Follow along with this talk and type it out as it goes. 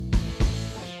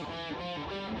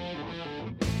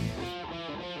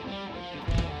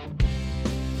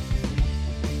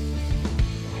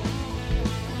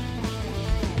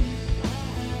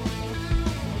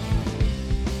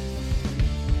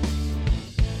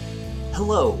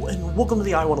Hello, and welcome to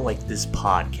the I Wanna Like This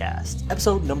podcast,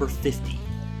 episode number 50.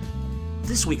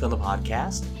 This week on the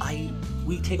podcast,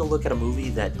 we take a look at a movie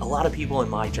that a lot of people in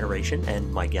my generation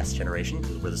and my guest generation,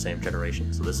 because we're the same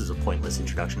generation, so this is a pointless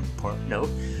introduction note,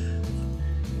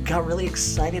 got really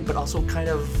excited but also kind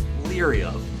of leery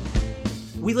of.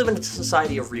 We live in a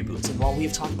society of reboots, and while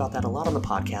we've talked about that a lot on the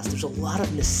podcast, there's a lot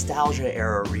of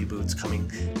nostalgia-era reboots coming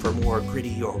for more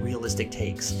gritty or realistic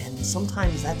takes, and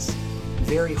sometimes that's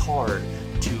very hard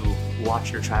to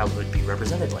watch your childhood be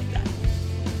represented like that.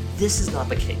 This is not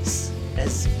the case,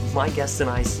 as my guests and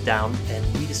I sit down and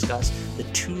we discuss the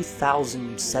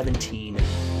 2017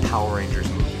 Power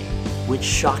Rangers movie, which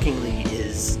shockingly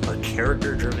is a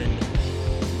character-driven,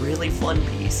 really fun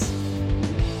piece.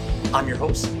 I'm your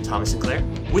host, Thomas Sinclair.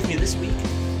 With me this week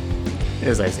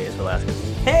is Isaias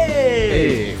Velazquez.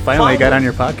 Hey! Finally got on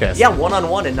your podcast. Yeah,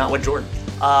 one-on-one and not with Jordan.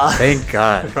 Thank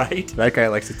God. Right? That guy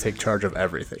likes to take charge of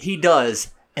everything. He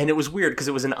does. And it was weird because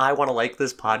it was an I Wanna Like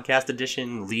This podcast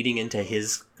edition leading into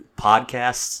his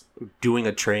podcasts, doing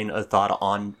a train of thought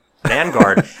on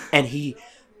Vanguard. And he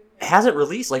hasn't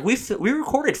released, like we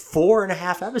recorded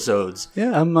 4.5 episodes.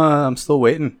 Yeah, I'm still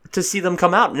waiting to see them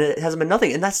come out, and it hasn't been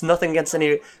nothing. And that's nothing against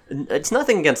it's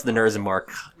nothing against the Nerds and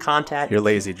Mark contact. You're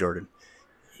lazy, Jordan.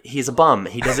 He's a bum.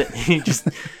 He doesn't.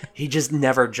 He just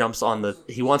never jumps on the.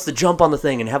 He wants to jump on the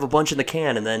thing and have a bunch in the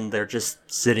can, and then they're just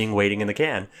sitting waiting in the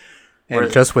can.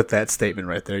 And just with that statement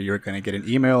right there, you're going to get an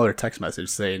email or text message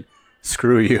saying,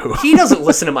 "Screw you." He doesn't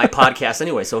listen to my podcast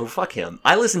anyway, so fuck him.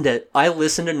 I listen to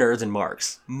Nerds and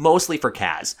Marks mostly for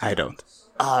Kaz. I don't.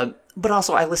 But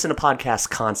also I listen to podcasts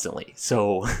constantly.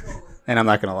 So. And I'm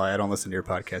not going to lie, I don't listen to your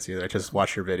podcast either. I just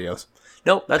watch your videos.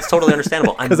 No, that's totally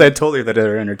understandable. Because I told you that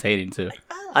they're entertaining too.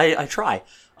 I try.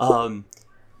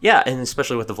 Yeah, and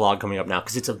especially with the vlog coming up now,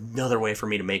 because it's another way for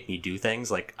me to make me do things.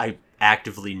 Like, I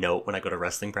actively note when I go to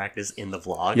wrestling practice in the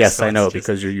vlog. Yes, so I know,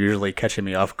 because you're usually catching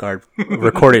me off guard,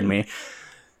 recording me.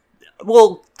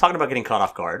 Well, talking about getting caught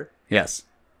off guard. Yes.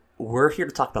 We're here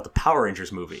to talk about the Power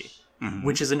Rangers movie,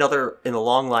 which is another in the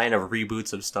long line of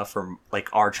reboots of stuff from, like,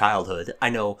 our childhood.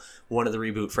 I know one of the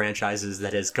reboot franchises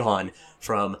that has gone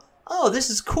from, oh, this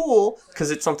is cool,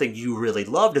 because it's something you really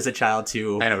loved as a child,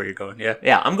 to... I know where you're going, yeah.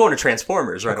 Yeah, I'm going to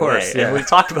Transformers right away. Yeah. And we've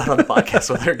talked about it on the podcast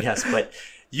with our guests, but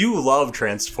you love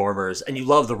Transformers, and you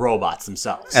love the robots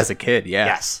themselves. As a kid, yeah.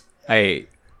 Yes. I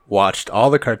watched all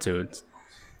the cartoons,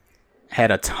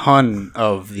 had a ton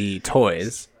of the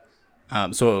toys,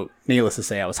 so needless to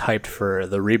say, I was hyped for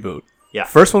the reboot. Yeah.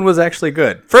 First one was actually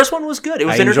good. First one was good. It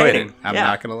was entertaining. Enjoyed it. I'm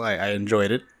not going to lie. I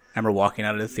enjoyed it. I remember walking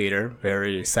out of the theater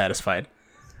very satisfied.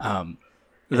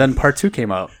 Then part 2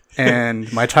 came out,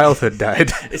 and my childhood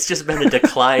died. It's just been a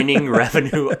declining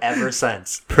revenue ever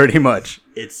since. Pretty much.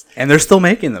 And they're still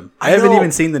making them. I haven't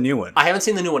even seen the new one. I haven't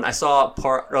seen the new one. I saw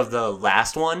part of the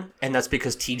last one, and that's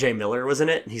because TJ Miller was in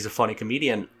it, and he's a funny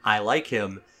comedian. I like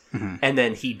him. Mm-hmm. And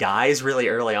then he dies really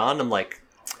early on. I'm like,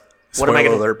 what am I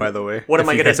going to... alert, by the way. What am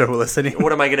I going to... listening.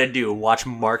 What am I going to do? Watch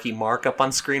Marky Mark up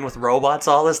on screen with robots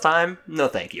all this time? No,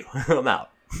 thank you. I'm out.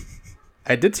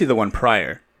 I did see the one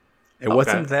prior. It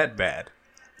wasn't that bad.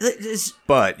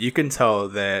 But you can tell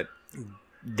that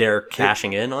they're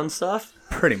cashing in on stuff.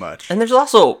 Pretty much. And there's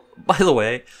also, by the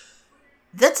way,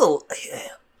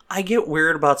 I get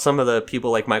weird about some of the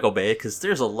people like Michael Bay, because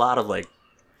there's a lot of, like,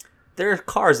 there are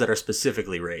cars that are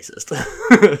specifically racist.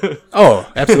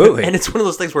 Oh, absolutely. And it's one of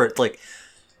those things where it's like,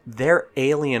 they're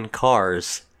alien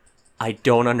cars. I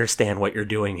don't understand what you're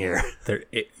doing here.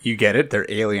 You get it? They're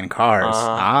alien cars.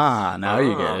 Now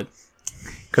you get it.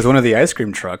 Because one of the ice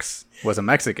cream trucks was a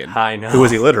Mexican. I know. Who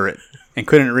was illiterate and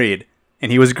couldn't read.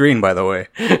 And he was green, by the way.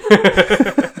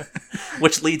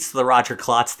 Which leads to the Roger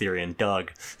Klotz theory and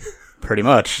Doug. Pretty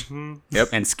much. Mm-hmm. Yep,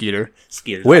 and Skeeter.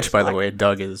 Skeeter's which, by the way,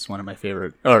 Doug is one of my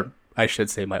favorite, or I should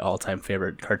say my all-time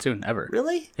favorite cartoon ever.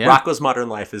 Really? Yeah. Rocko's Modern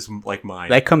Life is like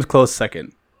mine. That comes close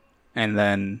second. And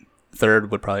then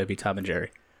third would probably be Tom and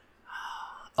Jerry.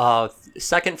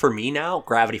 Second for me now,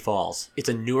 Gravity Falls. It's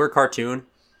a newer cartoon.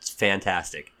 It's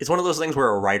fantastic. It's one of those things where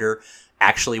a writer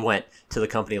actually went to the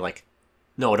company like,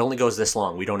 no, it only goes this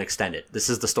long. We don't extend it.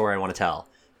 This is the story I want to tell.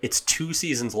 It's 2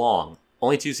 seasons long.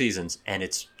 Only 2 seasons. And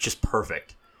it's just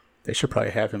perfect. They should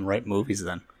probably have him write movies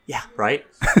then. Yeah, right?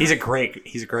 He's a great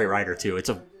writer too. It's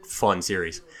a fun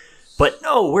series. But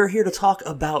no, we're here to talk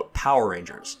about Power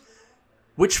Rangers.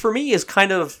 Which for me is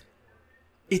kind of...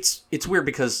 It's weird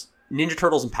because Ninja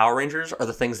Turtles and Power Rangers are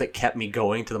the things that kept me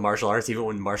going to the martial arts, even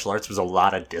when martial arts was a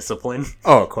lot of discipline.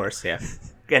 Oh, of course, yeah.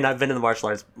 And I've been in the martial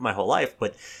arts my whole life,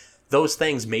 but those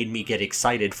things made me get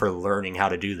excited for learning how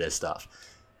to do this stuff.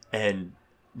 And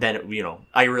then,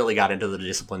 I really got into the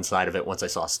discipline side of it once I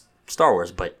saw Star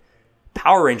Wars, but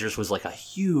Power Rangers was like a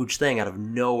huge thing out of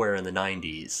nowhere in the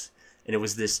 90s. And it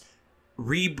was this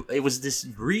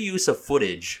reuse of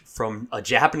footage from a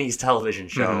Japanese television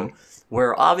show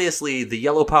where obviously the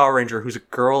yellow Power Ranger, who's a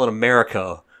girl in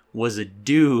America, was a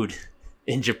dude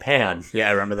in Japan. Yeah,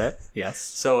 I remember that. Yes.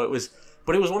 So it was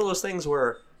one of those things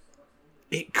where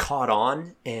it caught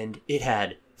on, and it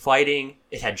had fighting,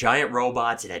 it had giant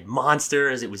robots, it had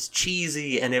monsters, it was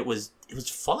cheesy, and it was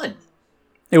fun.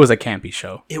 It was a campy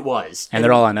show. It was. And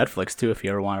they're all on Netflix, too, if you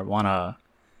ever want to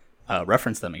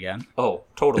reference them again. Oh,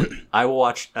 totally. I will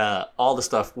watch all the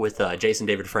stuff with Jason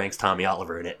David Frank's Tommy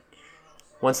Oliver in it.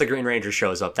 Once the Green Ranger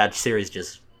shows up, that series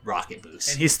just rocket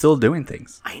boosts. And he's still doing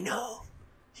things. I know.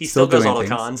 He still does all the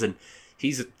cons, and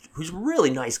he's a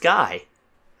really nice guy.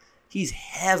 He's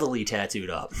heavily tattooed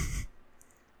up.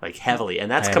 Like, heavily. And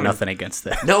that's I have nothing against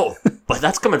that. No, but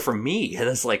that's coming from me. And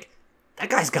it's like, that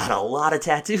guy's got a lot of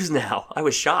tattoos now. I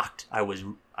was shocked. I was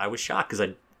shocked because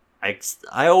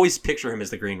I always picture him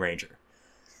as the Green Ranger.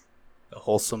 The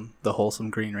wholesome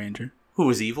Green Ranger. Who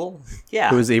was evil? Yeah.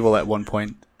 Who was evil at one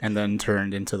point and then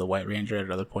turned into the White Ranger at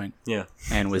another point. Yeah.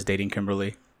 And was dating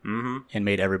Kimberly. Mm-hmm. And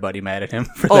made everybody mad at him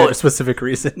for that specific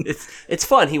reason. It's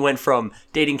fun. He went from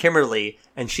dating Kimberly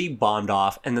and she bombed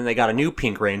off, and then they got a new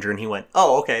Pink Ranger, and he went,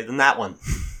 "Oh, okay, then that one."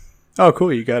 Oh,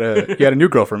 cool! You got a new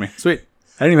girl for me. Sweet.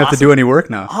 I didn't even have to do any work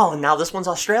now. Oh, and now this one's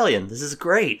Australian. This is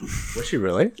great. Was she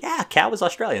really? Yeah, Kat was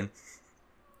Australian.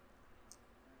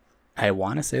 I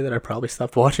want to say that I probably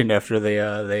stopped watching after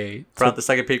they brought the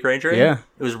second Pink Ranger in? Yeah.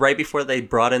 It was right before they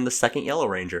brought in the second Yellow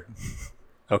Ranger.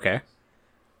 Okay.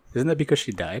 Isn't that because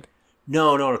she died?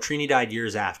 No. Trini died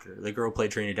years after. The girl who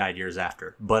played Trini died years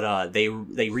after. But they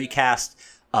recast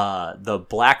the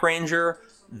Black Ranger,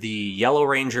 the Yellow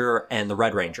Ranger, and the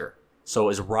Red Ranger. So it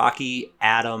was Rocky,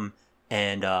 Adam,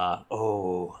 and I'm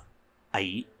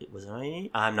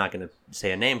not going to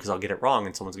say a name because I'll get it wrong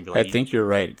and someone's going to be like... I think you're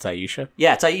right. It's Aisha?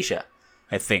 Yeah, it's Aisha.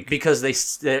 I think. Because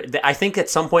I think at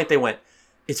some point they went,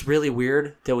 it's really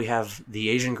weird that we have the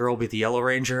Asian girl be the Yellow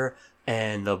Ranger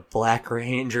and the Black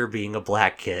Ranger being a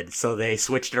black kid. So they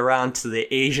switched it around to the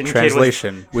Asian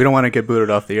Translation. We don't want to get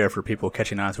booted off the air for people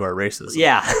catching on to our racism.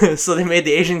 Yeah. So they made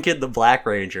the Asian kid the Black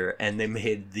Ranger, and they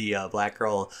made the black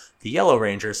girl the Yellow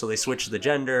Ranger. So they switched the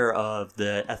gender of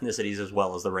the ethnicities as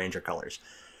well as the Ranger colors.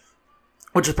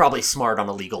 Which is probably smart on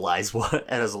a legalized and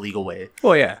as a legal way.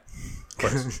 Well, yeah.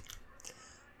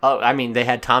 Oh, I mean, they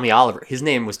had Tommy Oliver. His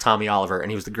name was Tommy Oliver,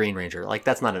 and he was the Green Ranger. Like,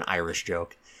 that's not an Irish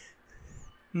joke.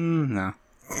 No.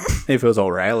 If it was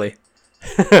O'Reilly.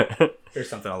 Or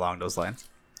something along those lines.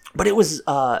 But it was,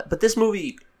 but this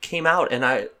movie came out, and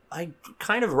I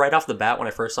kind of right off the bat when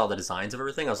I first saw the designs of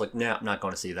everything, I was like, nah, I'm not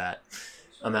going to see that.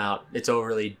 I'm out. It's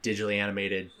overly digitally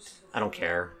animated. I don't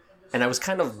care. And I was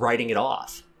kind of writing it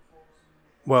off.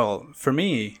 Well, for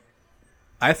me,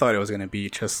 I thought it was going to be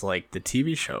just like the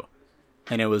TV show.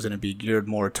 And it was going to be geared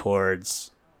more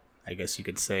towards, I guess you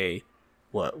could say,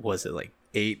 what was it, like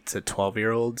 8 to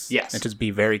 12-year-olds? Yes. And just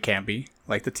be very campy,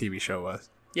 like the TV show was.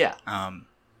 Yeah.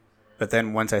 But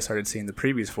then once I started seeing the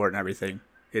previews for it and everything,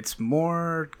 it's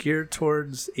more geared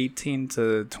towards 18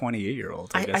 to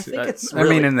 28-year-olds, I guess. I think it's really, I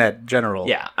mean, in that general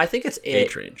I think it's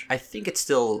age range. I think it's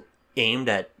still aimed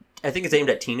at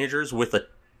teenagers with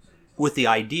the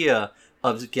idea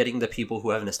of getting the people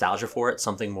who have nostalgia for it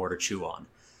something more to chew on.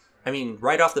 I mean,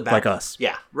 right off the bat... Like us.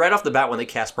 Yeah. Right off the bat when they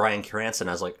cast Bryan Cranston,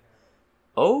 I was like,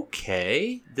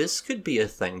 okay, this could be a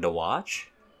thing to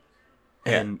watch.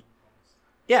 And,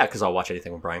 yeah, because I'll watch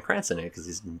anything with Bryan Cranston in it because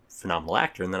he's a phenomenal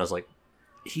actor. And then I was like,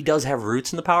 he does have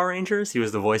roots in the Power Rangers. He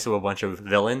was the voice of a bunch of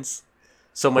villains.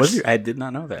 So much... Was he? I did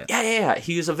not know that. Yeah.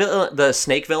 He was a villain, the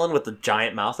snake villain with the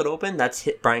giant mouth that opened. That's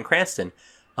Bryan Cranston.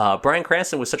 Bryan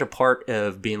Cranston was such a part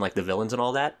of being like the villains and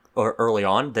all that early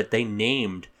on that they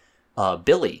named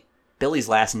Billy. Billy's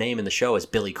last name in the show is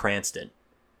Billy Cranston.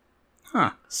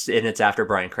 Huh. And it's after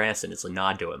Bryan Cranston. It's a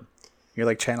nod to him. You're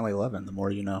like Channel 11, the more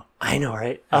you know. I know,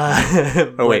 right?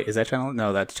 Oh, wait, is that Channel?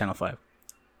 No, that's Channel 5.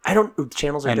 I don't...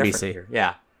 Channels are NBC. different here.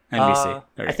 Yeah. NBC.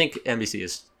 I think NBC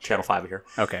is Channel 5 here.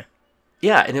 Okay.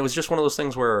 Yeah, and it was just one of those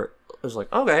things where it was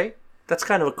like, okay, that's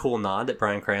kind of a cool nod that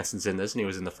Bryan Cranston's in this, and he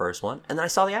was in the first one. And then I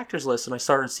saw the actors list, and I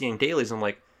started seeing dailies, and I'm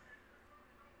like,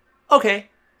 okay.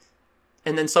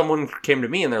 And then someone came to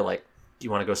me, and they're like, do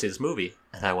you want to go see this movie?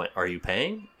 And I went, are you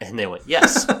paying? And they went,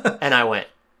 yes. And I went,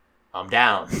 I'm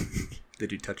down.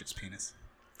 Did you touch its penis?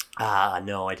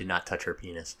 No, I did not touch her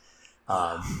penis.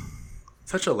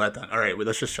 Such a letdown. All right, well,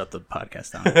 let's just shut the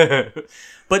podcast down.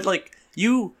 But, like,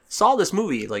 you saw this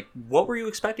movie. Like, what were you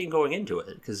expecting going into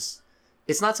it? Because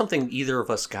it's not something either of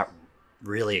us got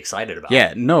really excited about.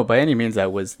 Yeah, no, by any means, I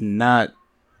was not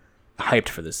hyped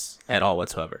for this at all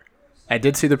whatsoever. I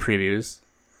did see the previews,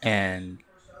 and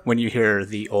when you hear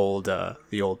the old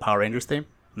Power Rangers theme,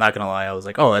 I'm not gonna lie, I was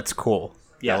like, oh, that's cool.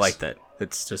 Yeah, I like that.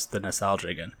 It's just the nostalgia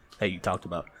again that you talked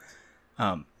about.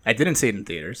 I didn't see it in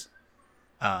theaters.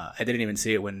 I didn't even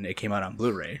see it when it came out on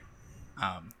Blu-ray.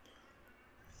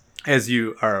 As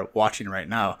you are watching right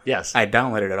now, yes, I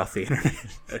downloaded it off the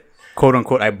internet. "Quote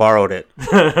unquote," I borrowed it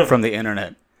from the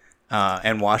internet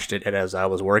and watched it as I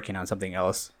was working on something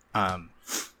else.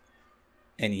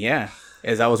 And yeah,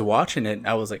 as I was watching it,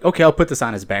 I was like, okay, I'll put this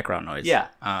on as background noise. Yeah.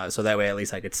 So that way, at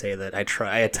least I could say that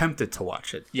I attempted to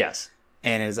watch it. Yes.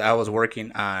 And as I was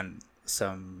working on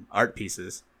some art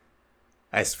pieces,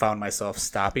 I found myself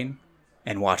stopping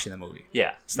and watching the movie.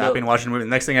 Yeah. Stopping, watching the movie. The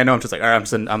next thing I know, I'm just like, all right, I'm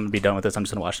going to be done with this. I'm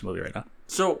just going to watch the movie right now.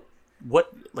 So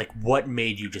what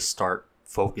made you just start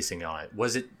focusing on it?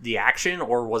 Was it the action,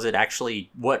 or was it actually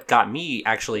what got me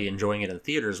actually enjoying it in the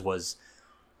theaters was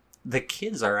the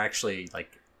kids are actually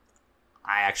like,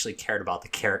 I actually cared about the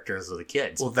characters of the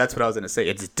kids. Well, that's what I was going to say.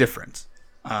 It's different.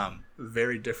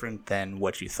 Very different than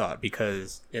what you thought,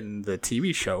 because in the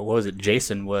TV show, what was it?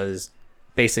 Jason was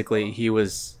basically, he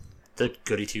was the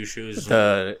goody two shoes,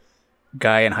 the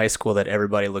guy in high school that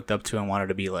everybody looked up to and wanted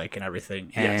to be like and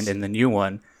everything. And in the new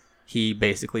one, he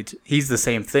basically he's the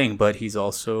same thing, but he's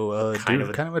also kind of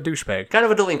a douchebag, kind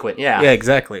of a delinquent. Yeah,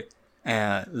 exactly.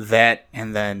 That,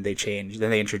 and then they changed.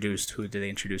 Then they introduced, who did they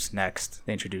introduce next?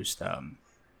 They introduced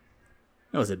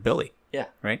was it Billy? Yeah,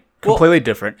 right. Completely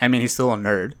different. I mean, he's still a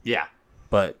nerd. Yeah,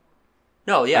 but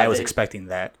no, yeah, I was expecting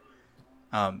that.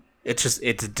 It's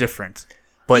different,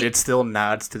 but it still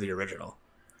nods to the original.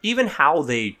 Even how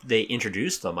they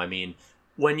introduced them. I mean,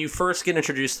 when you first get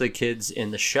introduced to the kids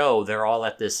in the show, they're all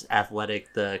at this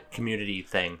the community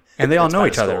thing, and they all know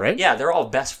each other, right? Yeah, they're all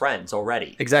best friends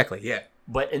already. Exactly. Yeah.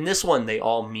 But in this one, they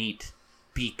all meet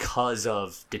because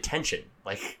of detention.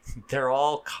 Like, they're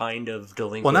all kind of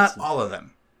delinquents. Well, not all of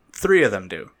them. 3 of them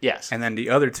do. Yes. And then the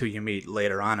other 2 you meet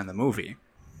later on in the movie.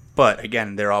 But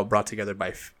again, they're all brought together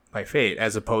by fate,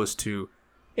 as opposed to,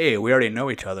 hey, we already know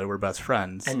each other, we're best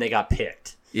friends. And they got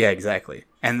picked. Yeah, exactly.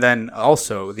 And then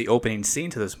also, the opening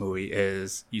scene to this movie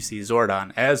is you see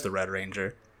Zordon as the Red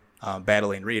Ranger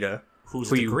battling Rita. Who's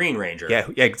the Green Ranger. Yeah,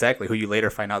 exactly. Who you later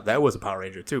find out that was a Power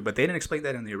Ranger too. But they didn't explain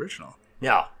that in the original.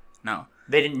 No.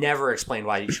 They didn't never explain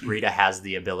why Rita has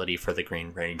the ability for the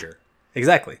Green Ranger.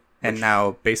 Exactly. And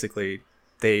now, basically,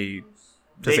 they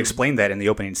explained that in the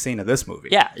opening scene of this movie.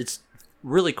 Yeah, it's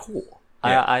really cool.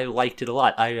 Yeah. I liked it a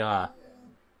lot.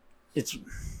 It's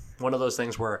one of those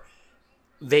things where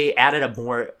they added a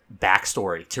more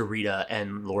backstory to Rita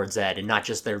and Lord Zed, and not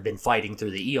just they've been fighting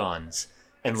through the eons,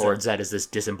 and Lord Zed is this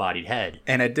disembodied head.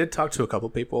 And I did talk to a couple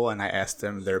people, and I asked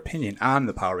them their opinion on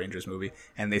the Power Rangers movie,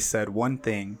 and they said one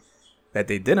thing that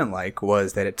they didn't like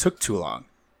was that it took too long.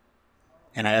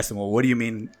 And I asked them, well, what do you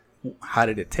mean, how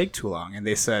did it take too long? And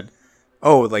they said,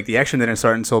 oh, like the action didn't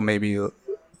start until maybe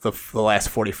the last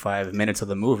 45 minutes of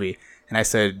the movie. And I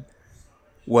said,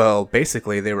 well,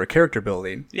 basically they were character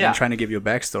building and trying to give you a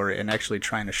backstory and actually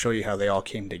trying to show you how they all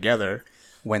came together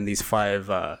when these 5,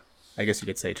 I guess you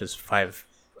could say just 5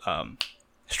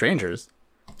 strangers.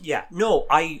 Yeah, no,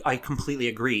 I completely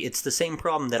agree. It's the same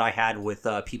problem that I had with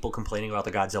people complaining about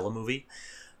the Godzilla movie.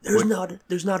 There's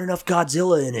not enough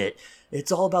Godzilla in it.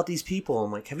 It's all about these people.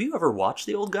 I'm like, have you ever watched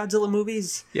the old Godzilla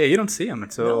movies? Yeah, you don't see them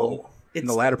until in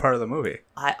the latter part of the movie.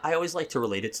 I always like to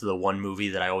relate it to the one movie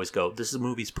that I always go, this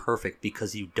movie's perfect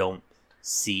because you don't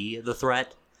see the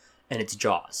threat, and it's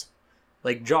Jaws.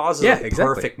 Like, Jaws is a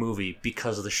perfect movie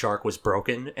because the shark was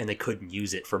broken and they couldn't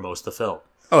use it for most of the film.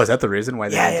 Oh, is that the reason why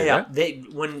they didn't do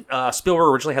that? When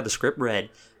Spielberg originally had the script read,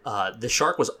 the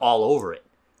shark was all over it.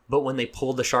 But when they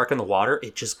pulled the shark in the water,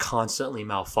 it just constantly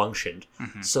malfunctioned.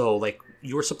 Mm-hmm. So, like,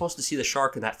 you were supposed to see the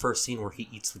shark in that first scene where he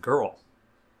eats the girl.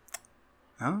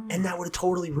 Oh. And that would have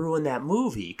totally ruined that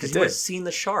movie. Because you would have seen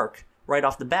the shark right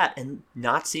off the bat. And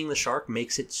not seeing the shark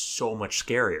makes it so much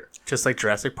scarier. Just like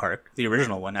Jurassic Park, the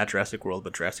original one. Not Jurassic World,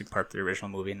 but Jurassic Park, the original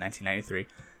movie in 1993.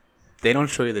 They don't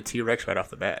show you the T-Rex right off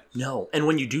the bat. No. And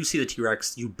when you do see the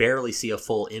T-Rex, you barely see a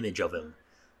full image of him.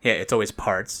 Yeah, it's always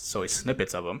parts. It's always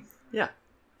snippets of him. Yeah.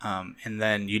 And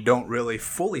then you don't really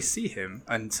fully see him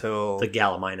until the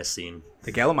Gallimimus scene.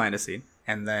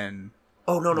 And then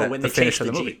when they chase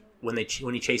the Jeep. When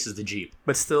he chases the Jeep.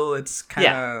 But still, it's kind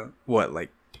of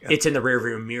it's in the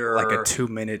rearview mirror, like a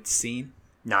 2-minute scene.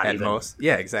 Not at even most.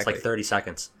 Yeah, exactly. It's like 30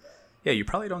 seconds. Yeah, you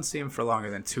probably don't see him for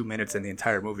longer than 2 minutes in the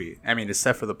entire movie. I mean,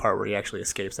 except for the part where he actually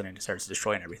escapes and he starts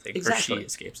destroying everything. Exactly. Or she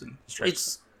escapes and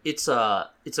destroys. It's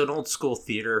an old school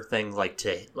theater thing,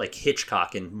 like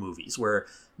Hitchcock in movies, where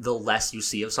the less you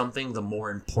see of something, the more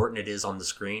important it is on the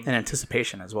screen. And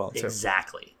anticipation as well, too.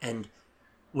 Exactly. And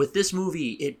with this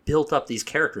movie, it built up these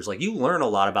characters. Like, you learn a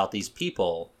lot about these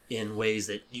people in ways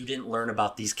that you didn't learn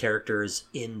about these characters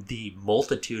in the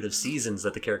multitude of seasons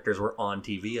that the characters were on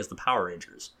TV as the Power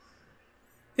Rangers.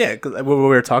 Yeah, 'cause what we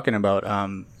were talking about,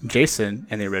 Jason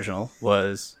in the original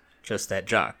was just that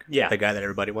jock. Yeah. The guy that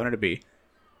everybody wanted to be.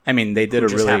 I mean, they did Who a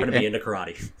just really... happened to be into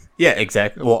karate. Yeah,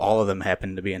 exactly. Well, all of them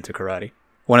happened to be into karate.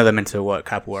 One of them into what?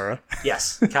 Capoeira?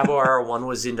 Yes. Capoeira, one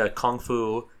was into Kung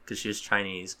Fu, because she was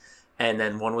Chinese, and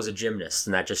then one was a gymnast,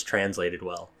 and that just translated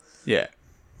well. Yeah.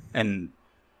 And...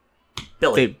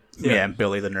 Billy.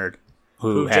 Billy the nerd.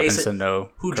 Who happens Jason, to know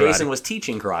who karate. Jason was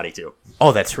teaching karate to.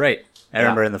 Oh, that's right. I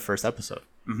remember in the first episode.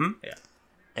 Mm-hmm. Yeah.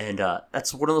 And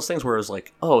that's one of those things where it was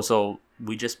like, oh, so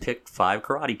we just picked 5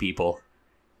 karate people.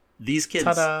 These kids...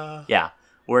 Ta-da! Yeah.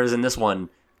 Whereas in this one,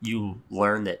 you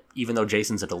learn that even though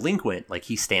Jason's a delinquent, like,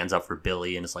 he stands up for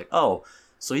Billy, and it's like, oh,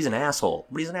 so he's an asshole.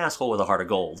 But he's an asshole with a heart of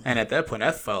gold. And at that point,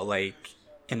 I felt like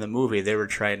in the movie, they were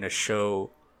trying to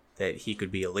show that he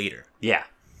could be a leader. Yeah.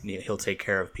 He'll take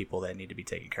care of people that need to be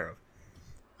taken care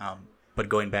of. But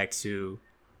going back to...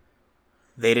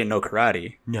 They didn't know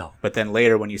karate. No. But then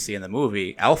later, when you see in the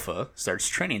movie, Alpha starts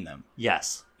training them.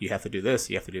 Yes. You have to do this,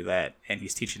 you have to do that. And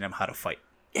he's teaching them how to fight.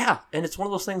 Yeah, and it's one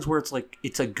of those things where it's like,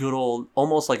 it's a good old,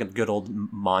 almost like a good old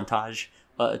montage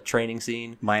training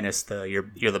scene. Minus the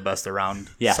you're the best around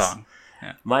song.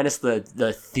 Yeah. Minus the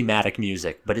thematic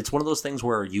music. But it's one of those things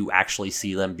where you actually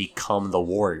see them become the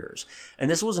warriors. And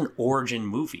this was an origin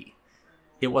movie.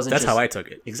 It wasn't That's just, how I took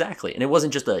it. Exactly. And it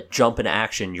wasn't just a jump in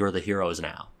action, you're the heroes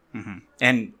now. Mm-hmm.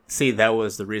 And see, that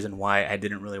was the reason why I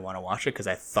didn't really want to watch it, because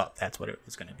I thought that's what it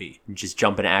was going to be. Just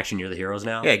jump in action, you're the heroes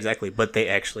now? Yeah, exactly. But they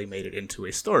actually made it into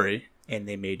a story, and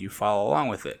they made you follow along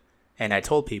with it. And I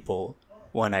told people,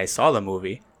 when I saw the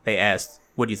movie, they asked,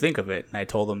 what do you think of it? And I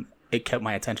told them, it kept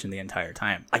my attention the entire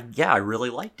time. I really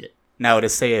liked it. Now, to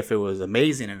say if it was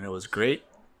amazing and it was great,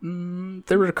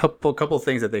 there were a couple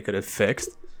things that they could have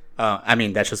fixed. I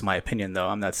mean, that's just my opinion, though.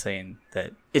 I'm not saying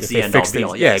that it's the end all be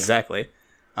all. Yeah, exactly.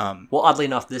 Well, oddly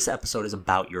enough, this episode is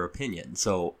about your opinion,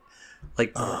 so,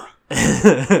 like,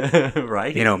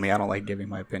 right? You know me, I don't like giving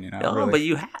my opinion out. No,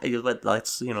 Really. but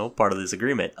that's, part of this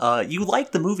agreement. You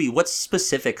like the movie. What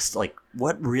specifics, like,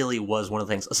 what really was one of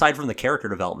the things, aside from the character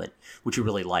development, which you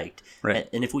really liked? Right.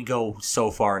 And if we go so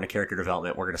far into character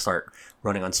development, we're going to start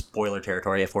running on spoiler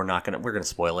territory. If we're not going to, we're going to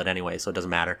spoil it anyway, so it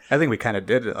doesn't matter. I think we kind of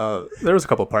did. There was a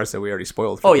couple parts that we already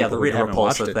spoiled. Oh, yeah, the Rita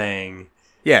Repulsa thing.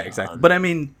 Yeah, exactly. But I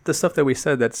mean, the stuff that we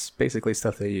said, that's basically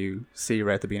stuff that you see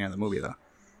right at the beginning of the movie, though.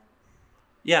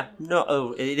 Yeah,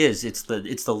 no, it is. It's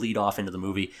the lead off into the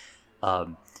movie.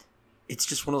 It's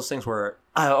just one of those things where,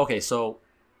 okay, so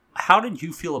how did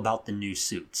you feel about the new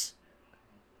suits?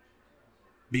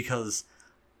 Because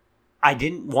I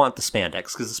didn't want the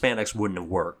spandex, because the spandex wouldn't have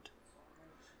worked.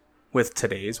 With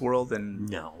today's world and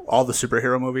no, all the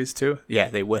superhero movies too, yeah,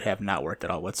 they would have not worked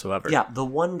at all whatsoever. Yeah, the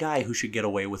one guy who should get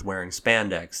away with wearing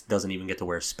spandex doesn't even get to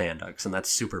wear spandex, and that's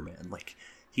Superman. Like,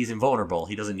 he's invulnerable,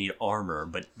 he doesn't need armor,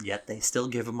 but yet they still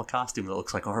give him a costume that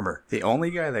looks like armor. The only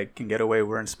guy that can get away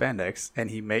wearing spandex, and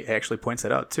he actually points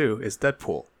it out too, is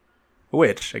Deadpool,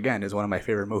 which again is one of my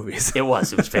favorite movies. It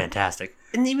was fantastic,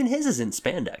 and even his isn't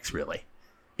spandex really.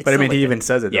 But I mean, he even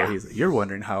says it though. Yeah. You're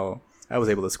wondering how I was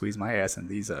able to squeeze my ass in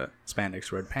these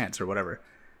spandex red pants or whatever.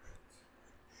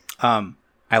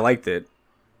 I liked it.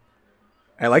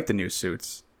 I like the new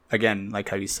suits. Again, like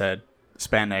how you said,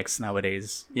 spandex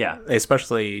nowadays. Yeah.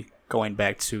 Especially going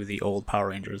back to the old Power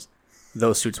Rangers,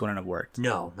 those suits wouldn't have worked.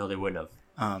 No, they wouldn't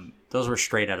have. Those were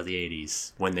straight out of the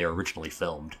 80s when they were originally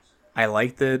filmed. I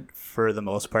liked it for the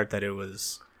most part that it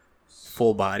was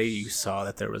full body. You saw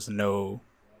that there was no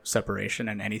separation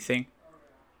in anything.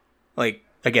 Like,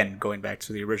 again, going back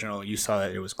to the original, you saw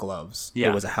that it was gloves. Yeah.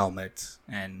 It was a helmet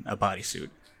and a bodysuit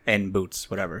and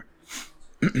boots, whatever.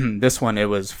 This one, it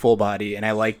was full body, and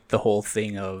I liked the whole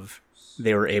thing of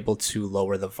they were able to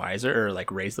lower the visor or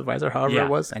like raise the visor, however it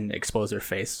was, and expose their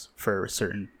face for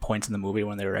certain points in the movie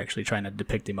when they were actually trying to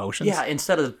depict emotions. Yeah,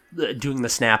 instead of doing the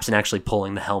snaps and actually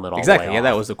pulling the helmet all the way exactly. off. Yeah,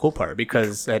 that was the cool part,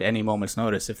 because at any moment's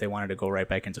notice, if they wanted to go right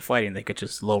back into fighting, they could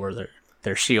just lower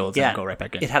their shields and go right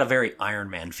back in. It had a very Iron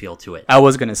Man feel to it. I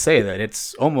was going to say that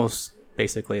it's almost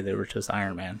basically they were just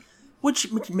Iron Man.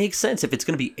 Which makes sense. If it's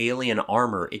going to be alien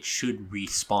armor, it should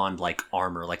respond like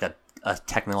armor, like a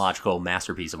technological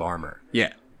masterpiece of armor.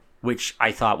 Yeah. Which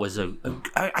I thought was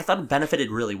I thought it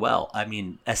benefited really well. I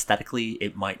mean, aesthetically,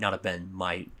 it might not have been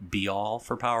my be-all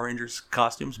for Power Rangers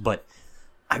costumes, but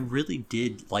I really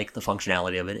did like the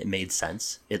functionality of it. It made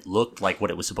sense. It looked like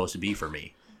what it was supposed to be for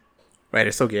me. Right,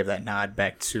 it still gave that nod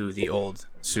back to the old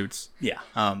suits. Yeah.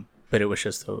 But it was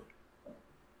just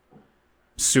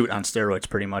suit on steroids,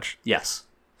 pretty much. Yes.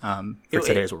 For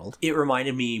today's world. It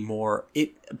reminded me more.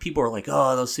 People are like,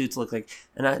 "Oh, those suits look like,"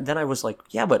 and then I was like,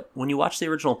 "Yeah, but when you watch the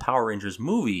original Power Rangers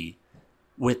movie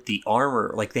with the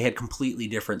armor, like they had completely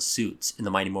different suits in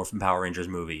the Mighty Morphin Power Rangers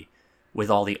movie with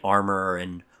all the armor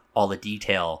and all the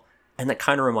detail, and that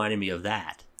kind of reminded me of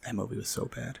that." That movie was so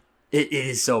bad. It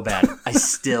is so bad. I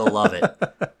still love it.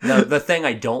 The thing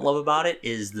I don't love about it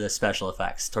is the special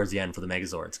effects towards the end for the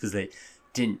Megazords, because they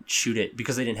didn't shoot it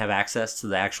because they didn't have access to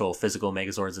the actual physical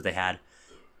Megazords that they had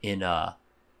in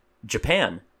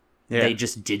Japan. Yeah. They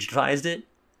just digitized it,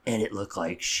 and it looked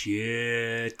like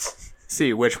shit.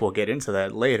 See, which we'll get into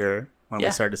that later when we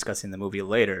start discussing the movie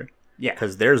later. Yeah.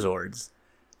 Because their Zords,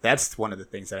 that's one of the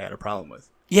things that I had a problem with.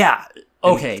 Yeah.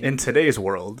 Okay. In today's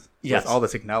world, with all the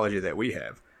technology that we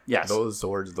have, those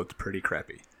Zords looked pretty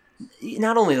crappy.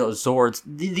 Not only those Zords,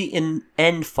 the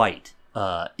end fight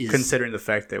is... Considering the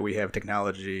fact that we have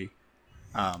technology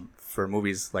for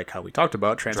movies like how we talked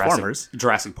about, Transformers.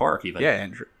 Jurassic Park, even. Yeah,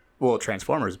 and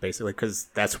Transformers, basically, because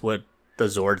that's what the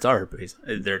Zords are.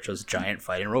 They're just giant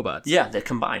fighting robots. Yeah, they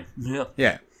combine. Yeah.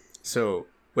 Yeah. So,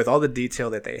 with all the detail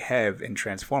that they have in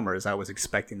Transformers, I was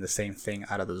expecting the same thing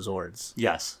out of the Zords.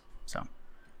 Yes. So,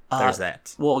 there's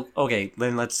that. Well, okay,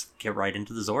 then let's get right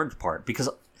into the Zord part, because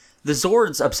the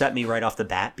Zords upset me right off the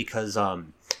bat because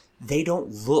they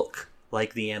don't look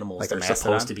like the animals they're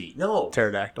supposed to be. No.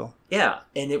 Pterodactyl. Yeah,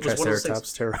 and it was one of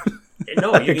those things...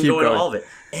 No, you can go into all of it.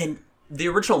 And the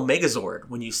original Megazord,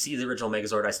 when you see the original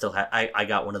Megazord, I still have... I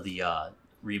got one of the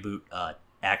reboot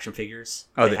action figures.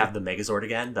 They have the Megazord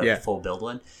again, the full build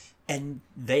one. And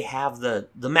they have the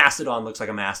Mastodon looks like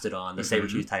a Mastodon. The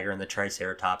Saber-toothed Tiger and the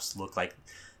Triceratops look like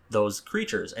those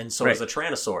creatures. And so does the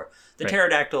Tyrannosaur. The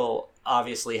Pterodactyl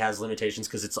obviously has limitations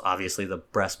because it's obviously the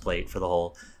breastplate for the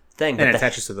whole thing. And it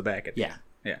attaches to the back. Yeah.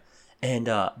 Yeah. And,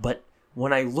 but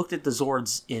when I looked at the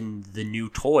Zords in the new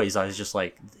toys, I was just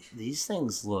like, these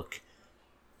things look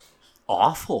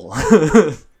awful.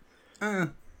 I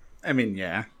mean,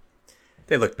 yeah.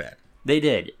 They look bad. They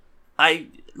did. I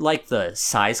like the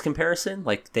size comparison.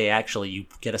 Like, you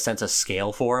get a sense of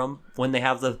scale for them when they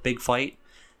have the big fight.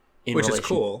 Which is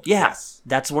cool. Yeah. Yes.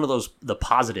 That's one of the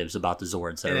positives about the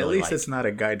Zords. And at least it's not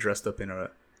a guy dressed up in a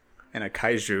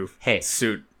kaiju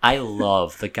suit. I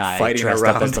love the guy dressed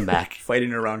up as the mech.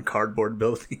 Fighting around cardboard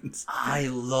buildings. I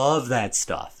love that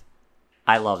stuff.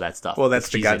 Well, that's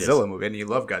the Godzilla movie, and you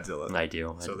love Godzilla. I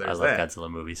do. So I love Godzilla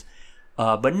movies.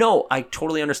 But no, I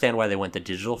totally understand why they went the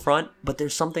digital front, but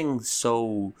there's something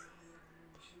so...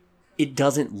 It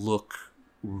doesn't look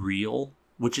real,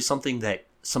 which is something that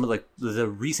some of the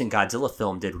recent Godzilla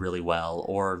film did really well,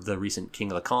 or the recent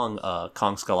King of the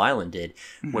Kong Skull Island did,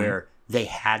 where they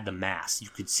had the mass. You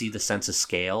could see the sense of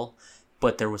scale,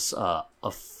 but there was a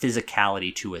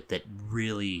physicality to it that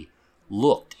really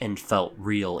looked and felt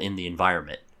real in the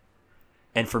environment.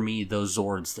 And for me, those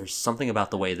Zords, there's something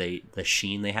about the way the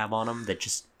sheen they have on them that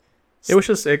just... It was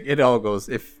just, it all goes,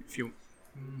 if you...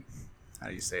 How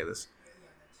do you say this?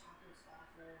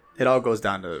 It all goes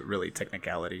down to really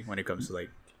technicality when it comes to, like,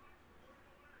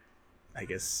 I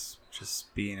guess,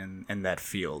 just being in that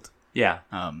field. Yeah.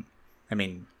 I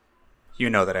mean, you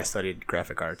know that I studied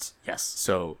graphic arts. Yes.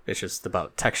 So it's just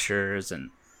about textures and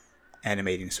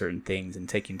animating certain things and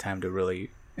taking time to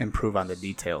really improve on the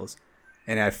details.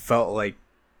 And I felt like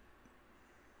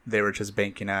they were just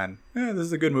banking on, this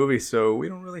is a good movie, so we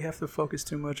don't really have to focus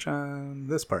too much on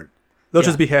this part. They'll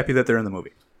just be happy that they're in the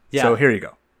movie. Yeah. So here you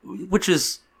go. Which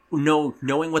is,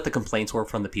 knowing what the complaints were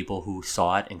from the people who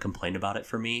saw it and complained about it,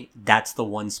 for me, that's the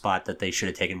one spot that they should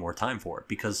have taken more time for.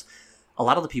 Because a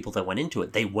lot of the people that went into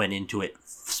it, they went into it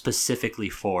specifically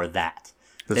for that.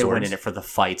 They went in it for the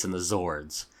fights and the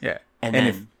Zords. Yeah. And then,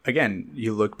 if, again,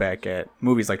 you look back at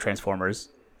movies like Transformers,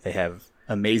 they have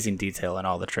amazing detail in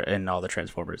all the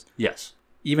Transformers. Yes.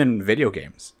 Even video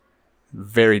games,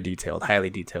 very detailed, highly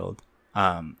detailed.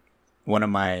 One of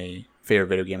my favorite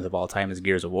video games of all time is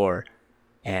Gears of War,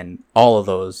 and all of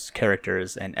those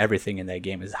characters and everything in that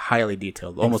game is highly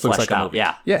detailed. Almost looks like a movie.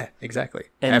 Yeah. Yeah, exactly.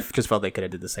 And I just felt they could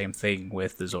have did the same thing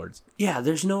with the Zords. Yeah,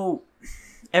 there's no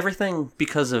everything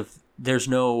because of there's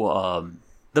no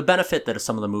the benefit that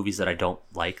some of the movies that I don't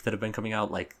like that have been coming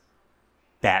out, like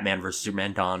Batman vs.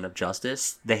 Superman: Dawn of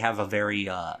Justice, they have a very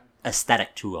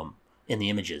aesthetic to them in the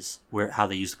images, how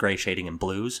they use gray shading and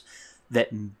blues that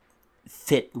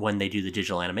fit when they do the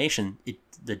digital animation.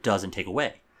 That doesn't take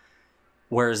away.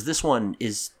 Whereas this one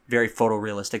is very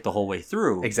photorealistic the whole way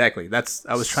through. Exactly.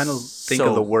 I was trying to think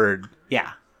of the word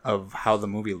yeah, of how the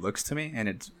movie looks to me,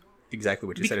 and exactly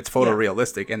what you said. It's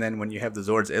photorealistic, and then when you have the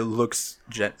Zords, it looks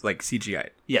like CGI.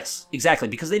 Yes, exactly,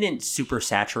 because they didn't super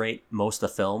saturate most of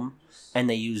the film, and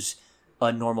they use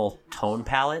a normal tone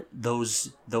palette.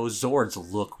 Those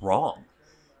Zords look wrong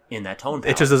in that tone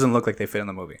palette. It just doesn't look like they fit in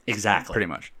the movie. Exactly. Pretty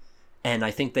much. And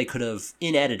I think they could have,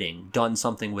 in editing, done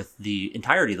something with the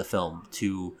entirety of the film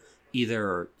to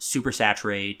either super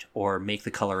saturate or make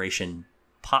the coloration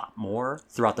pop more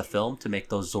throughout the film to make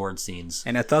those Zord scenes.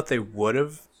 And I thought they would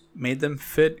have made them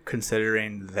fit,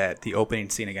 considering that the opening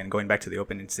scene, again, going back to the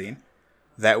opening scene,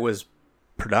 that was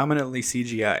predominantly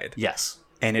CGI'd. Yes.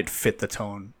 And it fit the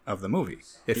tone of the movie.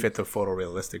 It fit the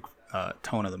photorealistic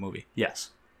tone of the movie. Yes.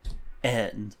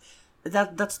 And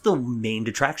that's the main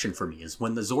detraction for me, is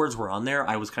when the Zords were on there,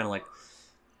 I was kind of like,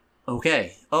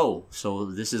 okay, so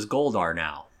this is Goldar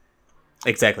now.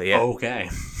 Exactly, yeah. Okay.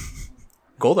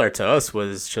 Goldar to us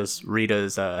was just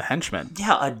Rita's henchman.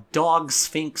 Yeah, a dog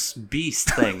sphinx beast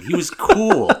thing. He was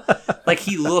cool.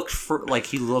 He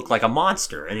looked like a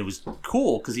monster, and it was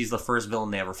cool because he's the first villain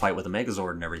they ever fight with a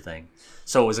Megazord and everything.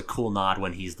 So it was a cool nod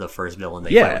when he's the first villain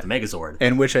they fight with a Megazord.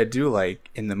 And which I do like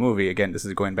in the movie. Again, this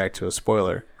is going back to a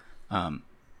spoiler.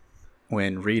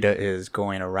 When Rita is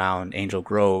going around Angel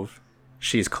Grove,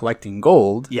 she's collecting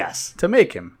gold. Yes. To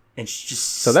make him. And she's just...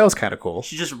 So that was kind of cool.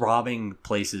 She's just robbing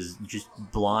places, just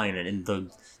blind. And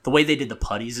the way they did the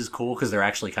putties is cool because they're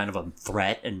actually kind of a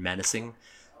threat and menacing.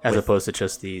 As opposed to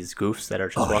just these goofs that are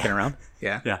just walking around.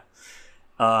 Yeah.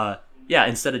 Yeah. Yeah,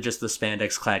 instead of just the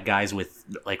spandex-clad guys with,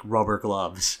 rubber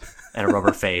gloves and a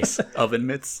rubber face. Oven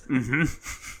mitts. Mm-hmm.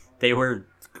 They were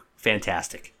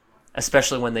fantastic.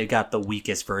 Especially when they got the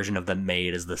weakest version of them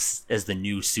made as the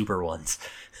new super ones.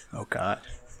 Oh, God.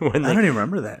 I don't even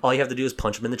remember that. All you have to do is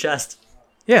punch them in the chest.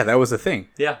 Yeah, that was the thing.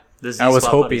 Yeah. I was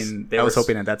hoping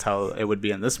that that's how it would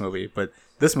be in this movie. But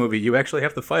this movie, you actually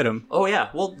have to fight him. Oh, yeah.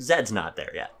 Well, Zed's not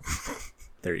there yet.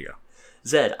 There you go.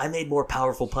 Zed, I made more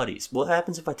powerful putties. What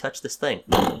happens if I touch this thing?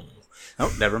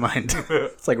 Oh, never mind.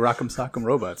 It's like Rock'em Sock'em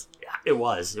Robots. Yeah, it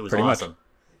was. It was pretty awesome.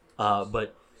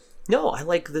 But no, I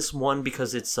like this one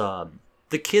because it's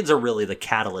the kids are really the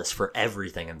catalyst for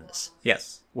everything in this.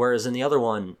 Yes. Whereas in the other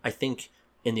one, I think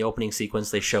in the opening sequence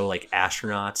they show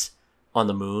astronauts on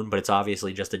the moon, but it's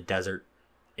obviously just a desert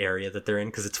area that they're in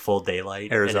because it's full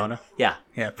daylight. Arizona. Yeah,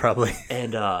 probably.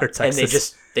 And or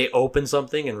Texas. And they open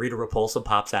something and Rita Repulsa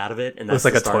pops out of it, and that's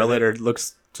looks like a toilet, or it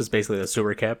looks just basically a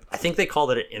sewer cap. I think they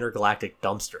called it an intergalactic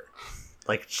dumpster.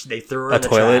 They threw her in the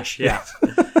toilet? trash, yeah,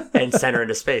 and sent her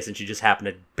into space, and she just happened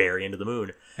to bury into the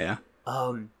moon. Yeah.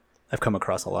 I've come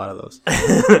across a lot of those.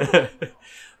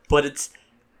 But it's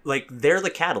they're the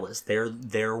catalyst.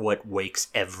 They're what wakes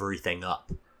everything up,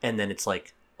 and then it's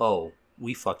oh,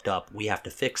 we fucked up. We have to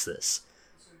fix this.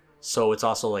 So it's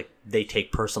also they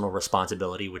take personal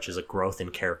responsibility, which is a growth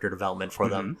in character development for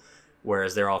them.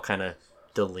 Whereas they're all kind of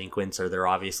delinquents, or they're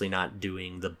obviously not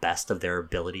doing the best of their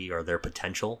ability or their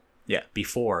potential. Yeah.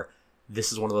 Before,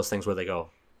 this is one of those things where they go,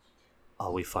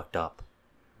 oh, we fucked up.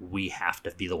 We have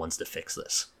to be the ones to fix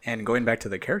this. And going back to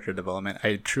the character development,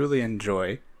 I truly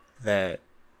enjoy that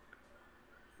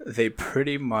they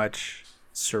pretty much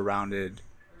surrounded,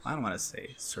 I don't want to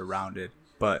say surrounded,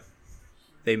 but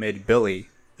they made Billy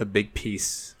a big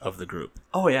piece of the group.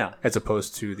 Oh, yeah. As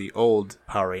opposed to the old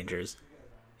Power Rangers.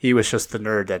 He was just the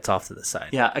nerd that's off to the side.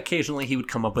 Yeah, occasionally he would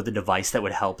come up with a device that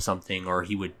would help something, or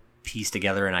he would piece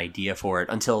together an idea for it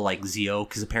until Zeo,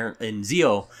 because apparently in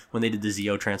Zeo, when they did the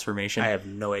Zeo transformation, I have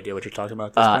no idea what you're talking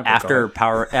about. After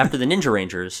the Ninja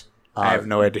Rangers, I have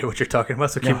no idea what you're talking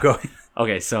about, so keep going.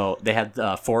 Okay, so they had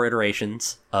 4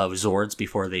 iterations of Zords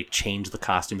before they changed the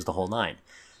costumes the whole 9.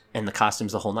 And the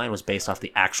costumes the whole 9 was based off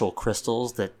the actual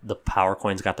crystals that the power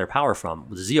coins got their power from,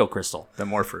 the Zeo crystal. The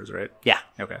morphers, right? Yeah.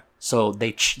 Okay. So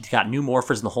they got new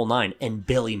morphers in the whole 9, and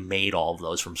Billy made all of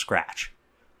those from scratch.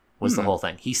 Was the whole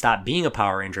thing. He stopped being a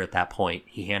Power Ranger at that point.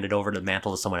 He handed over the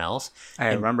mantle to someone else.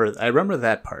 I remember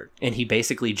that part. And he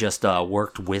basically just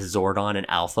worked with Zordon and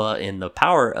Alpha in the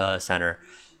Power Center,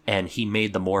 and he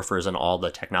made the morphers and all the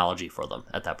technology for them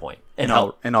at that point. And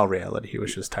in all reality, he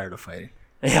was just tired of fighting.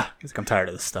 Yeah, he's like, I'm tired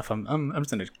of this stuff. I'm just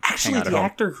gonna actually. Hang out the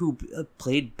actor who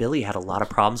played Billy had a lot of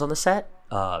problems on the set.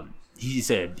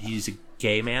 He's a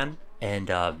gay man,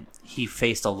 and he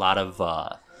faced a lot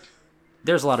of.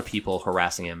 There's a lot of people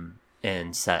harassing him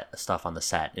and set stuff on the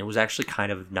set. It was actually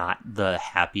kind of not the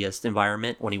happiest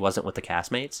environment when he wasn't with the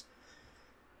castmates.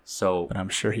 So, but I'm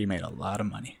sure he made a lot of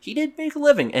money. He did make a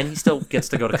living, and he still gets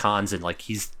to go to cons, and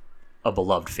he's a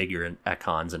beloved figure at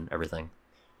cons and everything.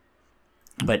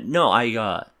 But no,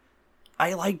 I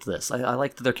liked this. I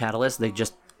liked their catalyst. They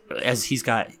just, as he's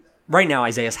got right now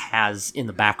Isaias has in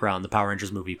the background the Power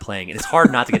Rangers movie playing, and it's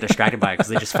hard not to get distracted by it because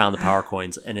they just found the power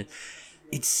coins, and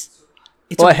it's.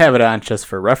 Well, I have it on just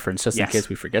for reference, just Yes. in case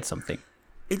we forget something.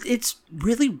 It's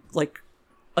really like,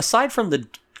 aside from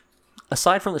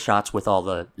the shots with all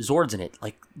the Zords in it,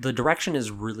 like the direction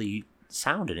is really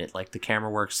sound in it. Like the camera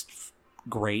works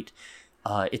great.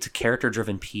 It's a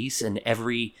character-driven piece, and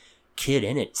every kid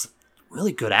in it's a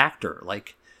really good actor.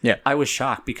 Like, Yeah. I was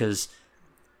shocked because,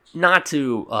 not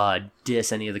to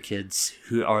diss any of the kids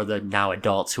who are the now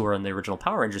adults who are in the original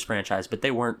Power Rangers franchise, but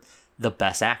they weren't the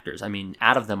best actors. I mean,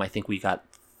 out of them, I think we got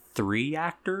 3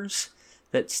 actors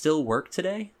that still work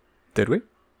today. Did we?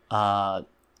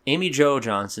 Amy Jo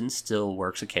Johnson still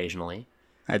works occasionally.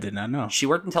 I did not know. She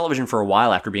worked in television for a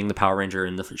while after being the Power Ranger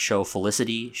in the show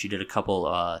Felicity. She did a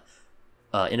couple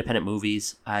independent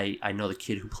movies. I know the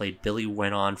kid who played Billy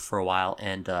went on for a while,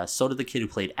 and so did the kid who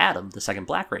played Adam, the second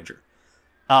Black Ranger.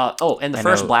 And the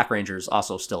first Black Ranger is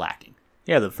also still acting.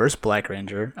 Yeah, the first Black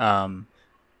Ranger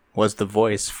was the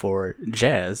voice for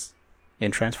Jazz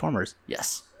in Transformers.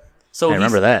 Yes. So I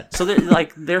remember that. So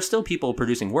there's still people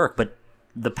producing work, but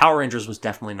the Power Rangers was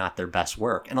definitely not their best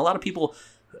work. And a lot of people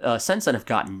since then have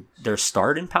gotten their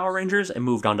start in Power Rangers and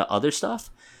moved on to other stuff,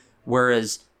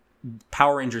 whereas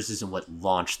Power Rangers isn't what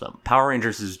launched them. Power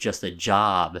Rangers is just a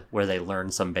job where they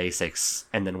learned some basics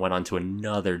and then went on to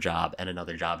another job and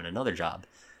another job and another job.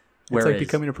 It's like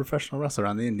becoming a professional wrestler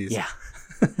on the indies. Yeah.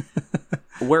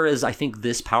 Whereas I think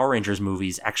this Power Rangers movie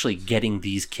is actually getting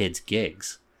these kids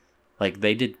gigs. Like,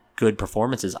 they did good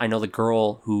performances. I know the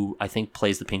girl who I think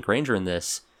plays the Pink Ranger in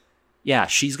this, yeah,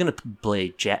 she's going to play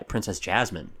Princess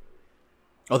Jasmine.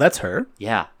 Oh, that's her?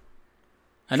 Yeah.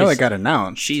 I know it got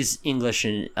announced. She's English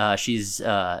and she's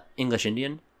English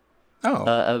Indian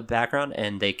background,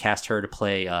 and they cast her to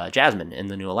play Jasmine in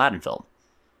the new Aladdin film.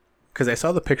 Because I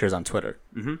saw the pictures on Twitter.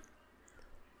 Mm-hmm.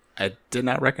 I did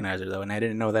not recognize her, though, and I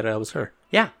didn't know that it was her.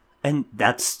 Yeah, and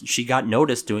she got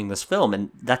noticed doing this film,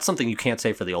 and that's something you can't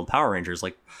say for the old Power Rangers.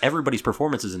 Like, everybody's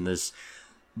performances in this,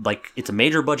 like, it's a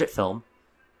major budget film.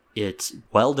 It's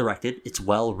well directed. It's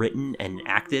well written and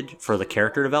acted for the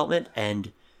character development,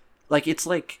 and like, it's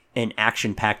like an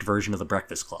action-packed version of The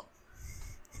Breakfast Club,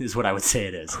 is what I would say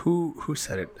it is. Who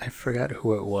said it? I forgot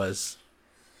who it was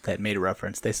that made a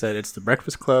reference. They said it's The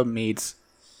Breakfast Club meets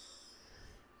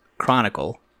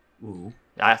Chronicle. Ooh.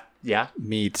 Yeah.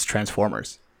 Meets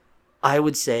Transformers. I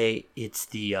would say it's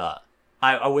the...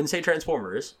 I wouldn't say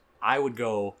Transformers. I would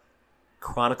go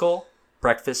Chronicle,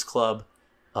 Breakfast Club,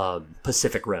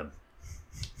 Pacific Rim.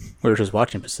 We were just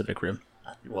watching Pacific Rim.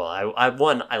 Well,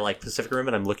 I like Pacific Rim,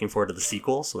 and I'm looking forward to the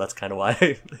sequel, so that's kind of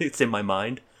why it's in my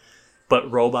mind.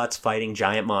 But robots fighting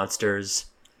giant monsters.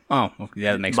 Oh,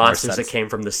 yeah, that makes more sense. Monsters that came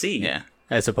from the sea. Yeah,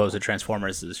 as opposed to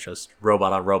Transformers is just...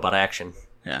 robot on robot action.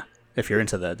 Yeah, if you're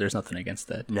into that, there's nothing against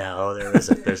that. No, there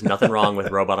isn't. There's nothing wrong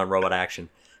with robot on robot action.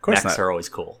 Of course Mechs not. are always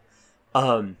cool.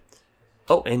 Oh,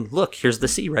 and look, here's the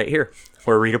sea right here,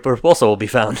 where Rita Repulsa will be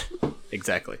found.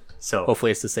 Exactly. So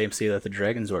hopefully it's the same sea that the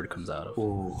Dragon Zord comes out of.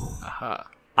 Ooh. Aha.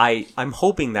 I'm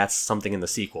hoping that's something in the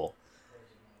sequel.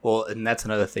 Well, and that's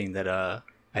another thing that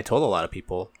I told a lot of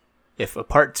people. If a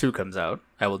part 2 comes out,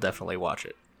 I will definitely watch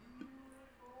it.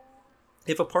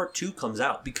 If a part 2 comes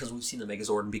out, because we've seen the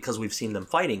Megazord and because we've seen them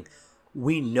fighting,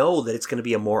 we know that it's going to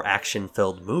be a more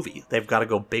action-filled movie. They've got to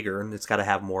go bigger, and it's got to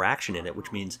have more action in it,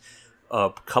 which means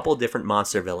a couple different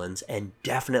monster villains, and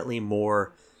definitely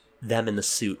more them in the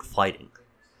suit fighting.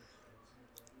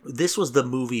 This was the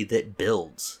movie that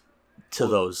builds to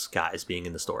those guys being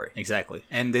in the story. Exactly.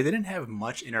 And they didn't have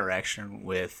much interaction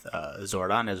with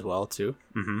Zordon as well, too.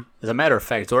 Mm-hmm. As a matter of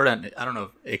fact, Zordon, I don't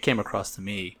know, it came across to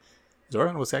me,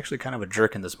 Zordon was actually kind of a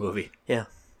jerk in this movie. Yeah.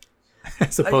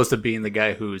 As opposed to being the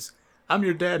guy who's, I'm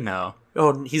your dad now.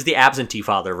 Oh, he's the absentee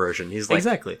father version. He's like,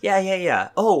 exactly. Yeah.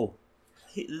 Oh,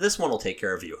 this one will take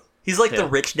care of you. He's like the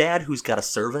rich dad who's got a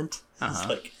servant. Uh-huh. He's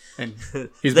like, and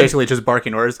he's basically just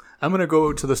barking orders. I'm going to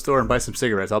go to the store and buy some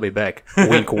cigarettes. I'll be back.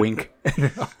 Wink, wink.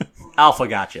 Alpha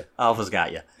got you. Alpha's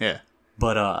got you. Yeah.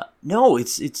 But no,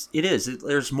 it is.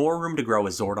 There's more room to grow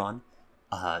with Zordon.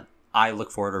 I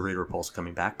look forward to Rita Repulsa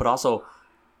coming back, but also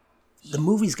the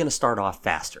movie's going to start off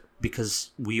faster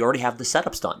because we already have the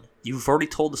setups done. You've already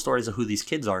told the stories of who these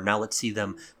kids are. Now let's see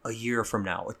them a year from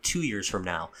now or 2 years from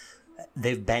now.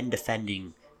 They've been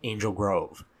defending Angel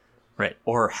Grove. Right.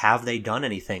 Or have they done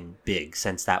anything big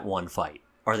since that one fight?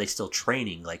 Are they still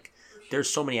training? Like, there's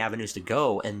so many avenues to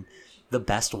go, and the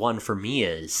best one for me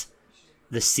is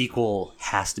the sequel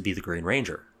has to be the Green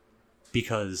Ranger.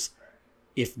 Because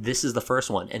if this is the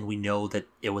first one, and we know that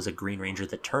it was a Green Ranger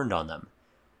that turned on them,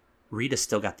 Rita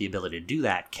still got the ability to do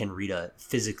that. Can Rita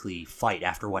physically fight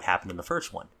after what happened in the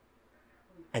first one?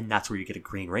 And that's where you get a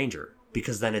Green Ranger.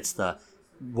 Because then it's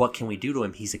what can we do to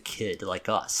him? He's a kid like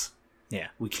us. Yeah.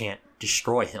 We can't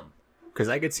destroy him. Because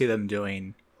I could see them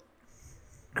doing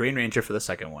Green Ranger for the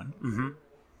second one. Mm-hmm.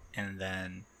 And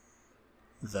then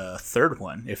the third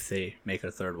one, if they make it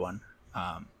a third one,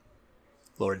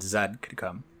 Lord Zed could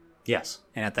come. Yes.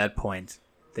 And at that point,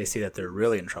 they see that they're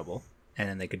really in trouble. And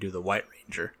then they could do the White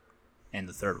Ranger in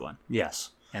the third one.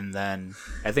 Yes. And then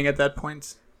I think at that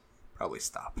point, probably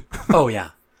stop. Oh,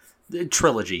 yeah. The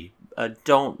trilogy.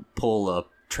 Don't pull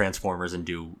up Transformers and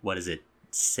do, what is it,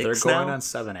 6 They're going now? on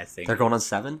 7, I think. They're going on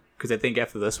 7? Because I think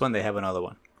after this one, they have another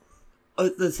one.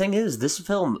 The thing is, this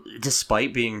film,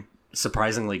 despite being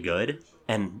surprisingly good,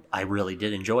 and I really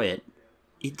did enjoy it,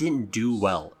 it didn't do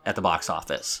well at the box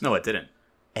office. No, it didn't.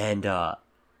 And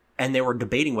they were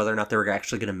debating whether or not they were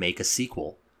actually going to make a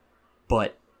sequel.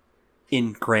 But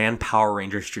in grand Power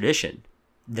Rangers tradition,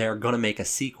 they're going to make a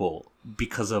sequel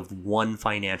because of one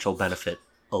financial benefit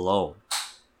alone.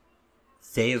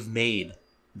 They have made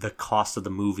the cost of the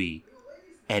movie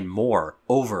and more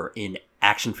over in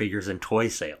action figures and toy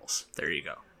sales. There you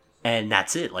go. And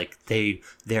that's it. Like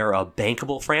they're a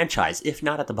bankable franchise. If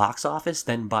not at the box office,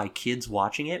 then by kids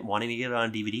watching it, wanting to get it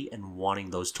on DVD, and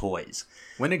wanting those toys.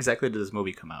 When exactly did this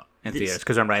movie come out in theaters?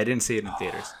 Because remember, I didn't see it in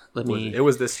theaters. It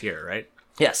was this year, right?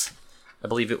 Yes. I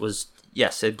believe it was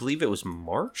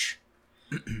March.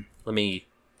 Let me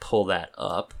pull that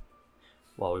up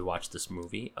while we watch this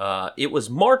movie. It was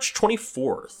March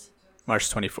 24th. March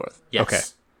 24th. Yes. Okay.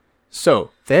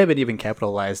 So, they haven't even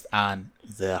capitalized on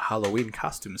the Halloween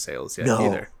costume sales yet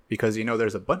either. Because,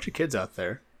 there's a bunch of kids out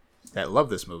there that love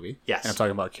this movie. Yes. And I'm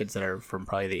talking about kids that are from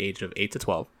probably the age of 8 to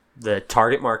 12. The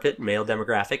target market, male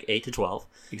demographic, 8 to 12.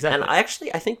 Exactly. And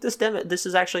I think this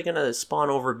is actually going to spawn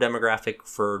over demographic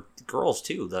for girls,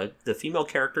 too. The female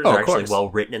characters are actually well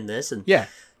written in this. And yeah,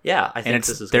 I think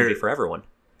this is going to be for everyone.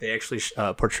 They actually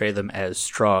portray them as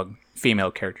strong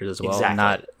female characters as well. Exactly.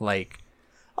 Not like...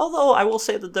 Although I will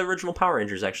say that the original Power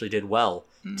Rangers actually did well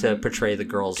to portray the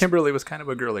girls. Kimberly was kind of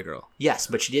a girly girl. Yes,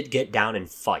 but she did get down and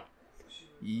fight.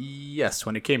 Yes,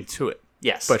 when it came to it.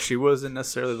 Yes. But she wasn't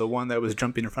necessarily the one that was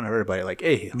jumping in front of everybody like,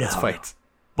 hey, let's fight.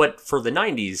 But for the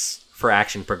 90s, for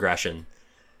action progression,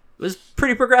 it was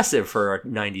pretty progressive for a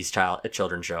 90s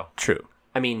children's show. True.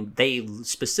 I mean, they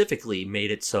specifically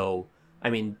made it so... I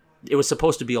mean, it was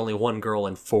supposed to be only one girl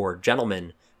and 4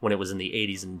 gentlemen when it was in the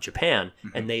 80s in Japan,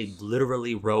 and they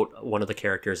literally wrote one of the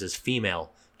characters as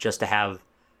female just to have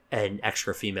an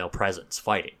extra female presence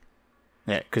fighting.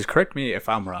 Yeah, because correct me if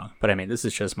I'm wrong, but I mean, this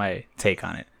is just my take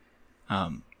on it.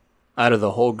 Out of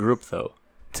the whole group, though,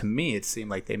 to me, it seemed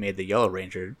like they made the Yellow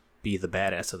Ranger be the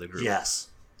badass of the group.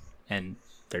 Yes. And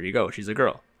there you go. She's a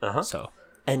girl. Uh-huh. So.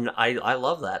 And I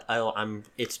love that.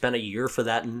 It's been a year for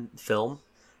that in film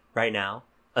right now,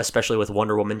 especially with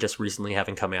Wonder Woman just recently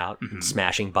having come out,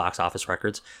 smashing box office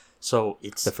records. So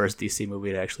it's the first DC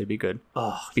movie to actually be good.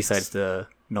 Oh, besides the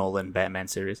Nolan Batman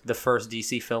series. The first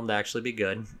DC film to actually be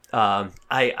good.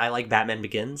 I like Batman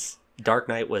Begins. Dark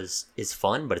Knight is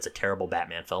fun, but it's a terrible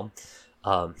Batman film.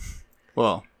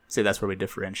 Well, see, that's where we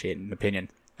differentiate in opinion.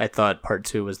 I thought part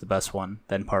 2 was the best one,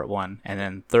 then part 1, and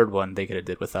then third one they could have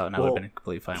did without, and I would have been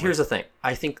completely fine with it. Here's the thing.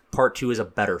 I think part 2 is a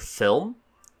better film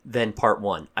than part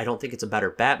 1. I don't think it's a better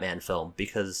Batman film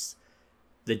because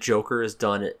the Joker has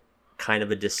done kind of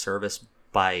a disservice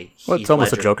by Well, Heath it's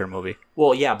almost Ledger. a Joker movie.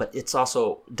 Well, yeah, but it's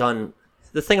also done...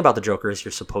 The thing about the Joker is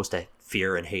you're supposed to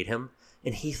fear and hate him,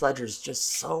 and Heath Ledger's just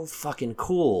so fucking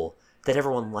cool that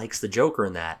everyone likes the Joker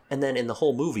in that. And then in the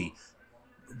whole movie,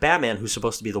 Batman, who's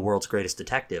supposed to be the world's greatest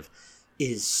detective,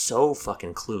 is so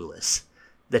fucking clueless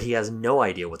that he has no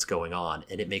idea what's going on,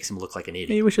 and it makes him look like an idiot.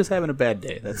 He was just having a bad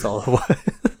day. That's all it was.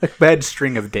 A bad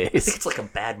string of days. I think it's like a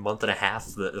bad month and a half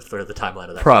for the timeline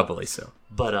of that. Probably so.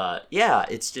 But yeah,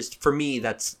 it's just, for me,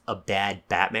 that's a bad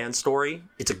Batman story.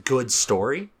 It's a good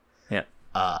story. Yeah.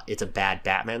 It's a bad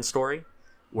Batman story.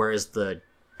 Whereas the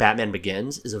Batman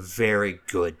Begins is a very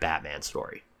good Batman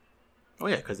story. Oh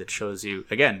yeah, because it shows you,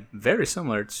 again, very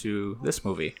similar to this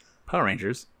movie, Power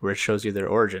Rangers, where it shows you their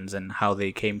origins and how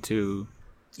they came to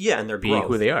and their be growth.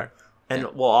 who they are. And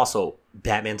well, also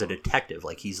Batman's a detective.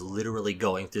 Like he's literally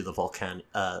going through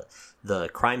the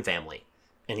crime family,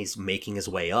 and he's making his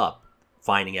way up,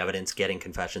 finding evidence, getting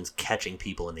confessions, catching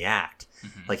people in the act.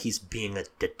 Mm-hmm. Like he's being a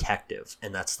detective,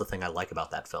 and that's the thing I like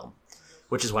about that film,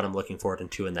 which is what I'm looking forward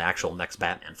to in the actual next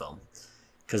Batman film.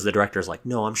 Because the director's like,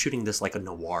 no, I'm shooting this like a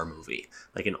noir movie,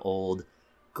 like an old,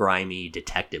 grimy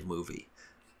detective movie,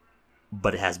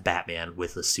 but it has Batman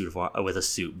with a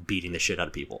suit beating the shit out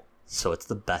of people. So it's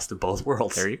the best of both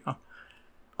worlds. There you go.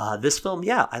 This film,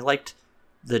 I liked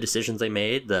the decisions they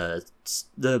made. The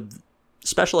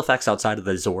special effects outside of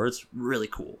the Zords, really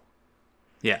cool.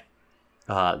 Yeah.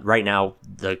 Right now,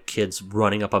 the kids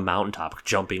running up a mountaintop,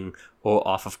 jumping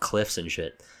off of cliffs and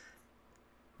shit.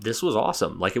 This was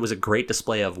awesome. Like, it was a great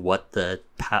display of what the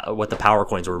power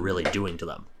coins were really doing to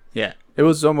them. Yeah. It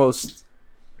was almost,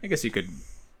 I guess you could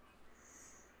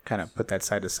kind of put that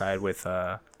side to side with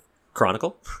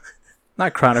Chronicle?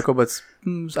 Not Chronicle, but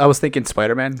I was thinking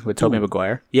Spider-Man with Tobey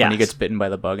Maguire. Yeah. When he gets bitten by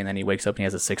the bug and then he wakes up and he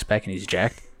has a six-pack and he's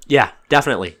jacked. Yeah,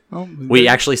 definitely. Oh, we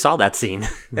actually saw that scene.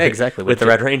 Yeah, exactly. with the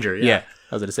Red Ranger, yeah.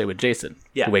 I was going to say with Jason.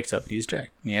 Yeah. He wakes up and he's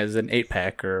jacked. He has an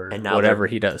 8-pack or and now whatever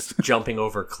he does. Jumping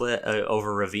over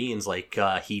over ravines like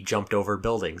he jumped over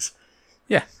buildings.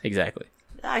 Yeah, exactly.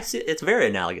 I see. It's very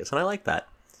analogous, and I like that.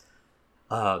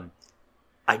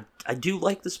 I do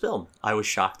like this film. I was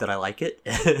shocked that I like it,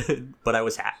 but I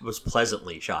was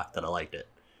pleasantly shocked that I liked it.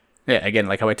 Yeah, again,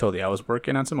 like how I told you, I was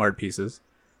working on some art pieces,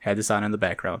 had this on in the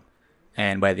background,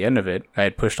 and by the end of it, I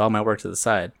had pushed all my work to the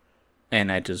side,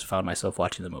 and I just found myself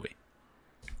watching the movie.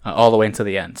 All the way until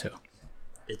the end, too.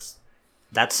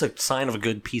 That's a sign of a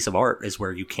good piece of art, is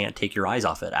where you can't take your eyes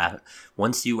off it.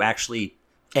 Once you actually,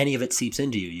 any of it seeps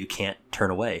into you, you can't turn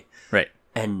away. Right.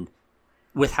 And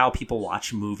with how people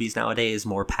watch movies nowadays,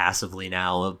 more passively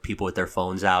now, people with their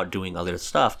phones out doing other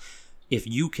stuff, if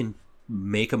you can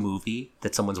make a movie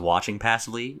that someone's watching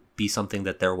passively be something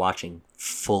that they're watching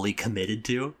fully committed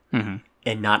to,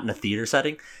 and not in a theater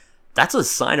setting, that's a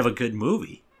sign of a good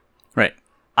movie. Right.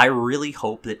 I really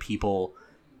hope that people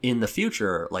in the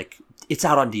future, like, it's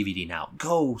out on DVD now.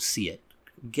 Go see it.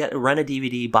 Rent a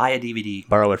DVD, buy a DVD.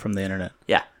 Borrow it from the internet.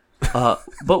 Yeah.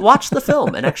 But watch the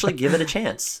film and actually give it a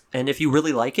chance. And if you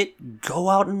really like it, go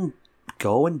and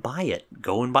buy it.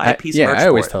 Go and buy a piece of merch. Yeah, I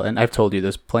always tell, and I've told you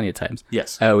this plenty of times.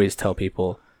 Yes. I always tell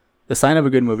people, the sign of a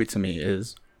good movie to me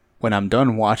is when I'm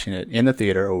done watching it in the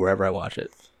theater or wherever I watch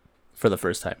it for the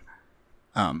first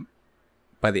time.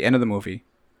 By the end of the movie,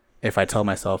 if I tell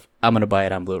myself I'm going to buy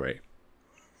it on Blu-ray,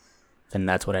 then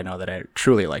that's what I know that I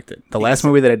truly liked it. The last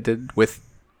movie that I did with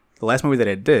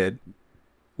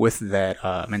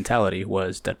that mentality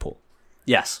was Deadpool.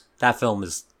 Yes, that film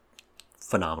is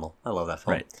phenomenal. I love that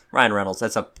film. Right. Ryan Reynolds,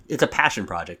 it's a passion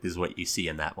project is what you see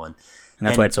in that one. And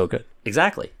that's why it's so good.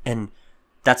 Exactly. And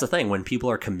that's the thing. When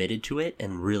people are committed to it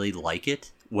and really like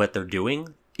it, what they're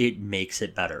doing, it makes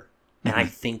it better. And I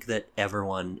think that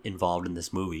everyone involved in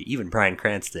this movie, even Bryan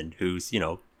Cranston, who's,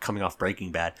 coming off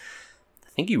Breaking Bad, I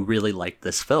think he really liked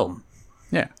this film.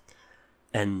 Yeah.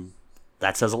 And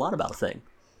that says a lot about a thing.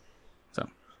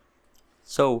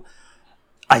 So,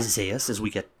 Isaiah, as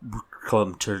we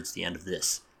come towards the end of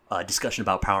this discussion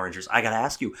about Power Rangers, I got to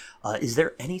ask you, is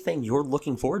there anything you're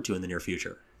looking forward to in the near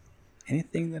future?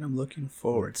 Anything that I'm looking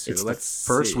forward to? It's the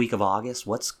first week of August.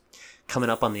 What's coming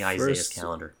up on the Isaiah's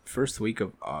calendar? First week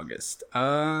of August.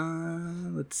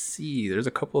 Let's see. There's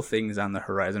a couple of things on the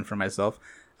horizon for myself.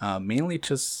 Mainly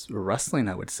just wrestling,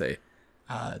 I would say.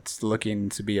 It's looking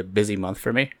to be a busy month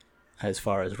for me as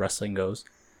far as wrestling goes.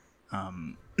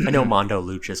 I know Mondo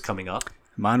Lucha is coming up.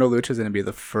 Mondo Lucha is going to be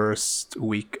the first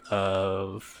week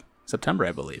of September,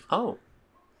 I believe. Oh.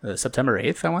 September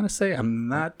 8th, I want to say. I'm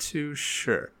not too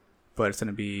sure. But it's going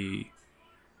to be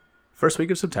first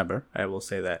week of September. I will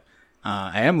say that.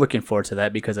 I am looking forward to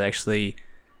that because I actually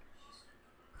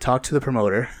talked to the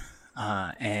promoter.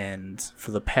 And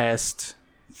for the past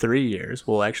 3 years,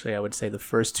 well, actually, I would say the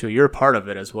first 2, you're a part of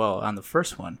it as well on the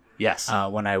first one. Yes.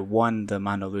 When I won the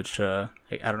Mondo Lucha,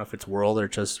 I don't know if it's World or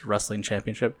just Wrestling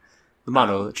Championship. The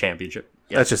Mondo Championship.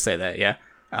 Yes. Let's just say that, yeah.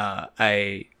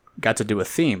 I got to do a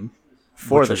theme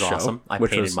for the show. Awesome. I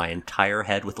painted my entire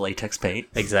head with latex paint.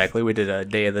 Exactly. We did a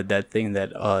Day of the Dead thing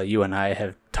that you and I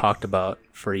have talked about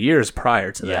for years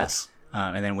prior to that. Yes.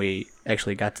 And then we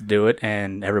actually got to do it,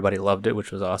 and everybody loved it,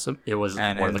 which was awesome. It was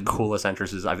one of the coolest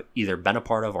entrances I've either been a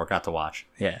part of or got to watch.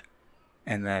 Yeah.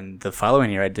 And then the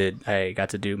following year, I got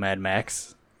to do Mad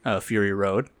Max, Fury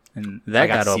Road, and that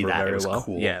got over very well.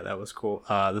 Cool. Yeah, that was cool.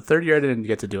 The third year, I didn't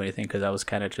get to do anything because I was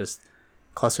kind of just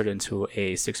clustered into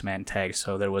a 6-man tag,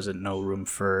 so there wasn't no room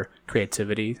for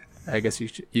creativity, I guess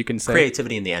you can say.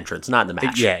 Creativity in the entrance, not in the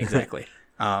match. Yeah, exactly.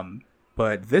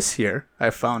 But this year, I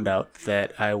found out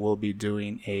that I will be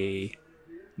doing a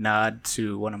nod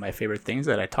to one of my favorite things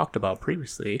that I talked about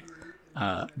previously,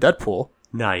 Deadpool.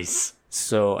 Nice.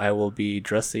 So I will be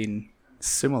dressing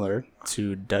similar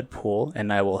to Deadpool,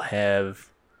 and I will have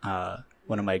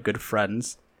one of my good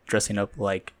friends dressing up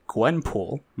like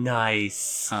Gwenpool.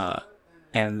 Nice.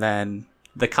 And then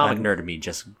the comic nerd of me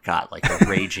just got like a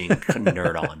raging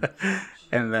nerd on.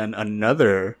 And then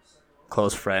another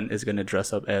close friend is going to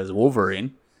dress up as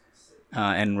Wolverine,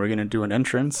 and we're going to do an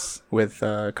entrance with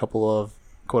a couple of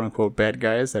quote unquote bad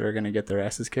guys that are going to get their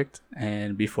asses kicked,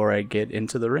 and before I get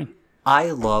into the ring.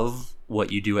 I love what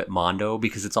you do at Mondo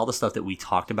because it's all the stuff that we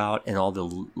talked about and all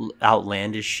the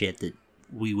outlandish shit that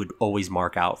we would always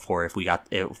mark out for if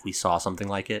we saw something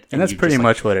like it. And that's pretty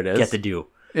much what it is. Get to do.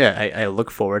 Yeah, I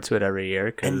look forward to it every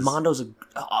year. And Mondo's an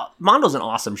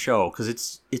awesome show because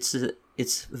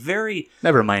it's very.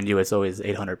 Never mind you, it's always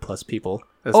 800 plus people.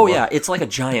 Yeah, it's like a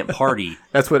giant party.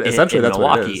 That's what essentially in that's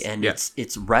Milwaukee, what it is. And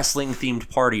it's wrestling themed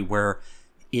party where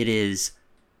it is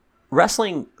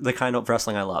wrestling, the kind of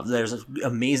wrestling I love. There's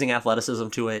amazing athleticism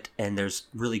to it, and there's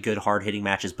really good hard hitting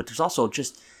matches. But there's also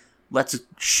just let's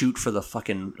shoot for the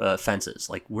fucking fences.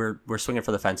 Like we're swinging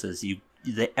for the fences.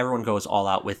 Everyone goes all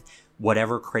out with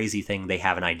whatever crazy thing they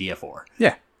have an idea for.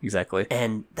 Yeah, exactly.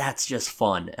 And that's just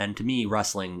fun. And to me,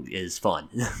 wrestling is fun.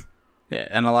 Yeah,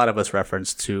 and a lot of us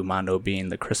reference to Mondo being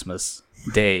the Christmas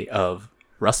day of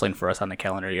wrestling for us on the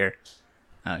calendar year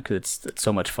because it's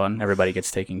so much fun. Everybody gets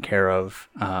taken care of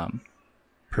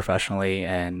professionally,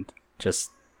 and just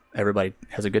everybody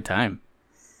has a good time.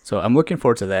 So I'm looking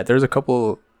forward to that. There's a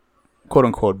couple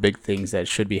quote-unquote big things that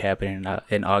should be happening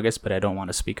in August, but I don't want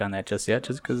to speak on that just yet,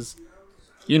 just because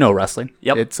wrestling.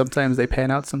 Yep. Sometimes they pan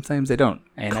out, sometimes they don't.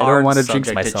 And I don't want to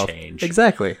jinx myself.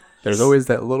 Exactly. There's always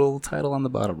that little title on the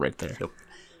bottom right there. Yep.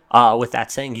 With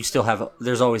that saying, you still have,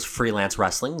 there's always freelance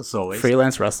wrestling. There's always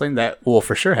freelance wrestling. That will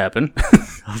for sure happen.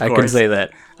 I can say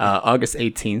that. August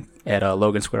 18th at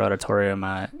Logan Square Auditorium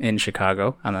in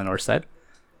Chicago on the north side.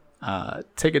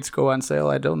 Tickets go on sale.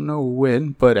 I don't know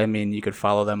when, but I mean, you could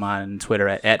follow them on Twitter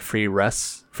at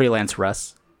freelance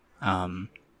Russ.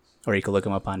 Or you can look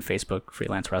them up on Facebook,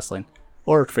 Freelance Wrestling,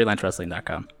 or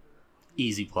freelancewrestling.com.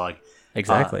 Easy plug.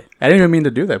 Exactly. I didn't even mean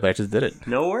to do that, but I just did it.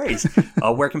 No worries.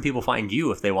 Where can people find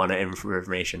you if they want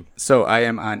information? So I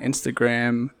am on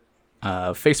Instagram,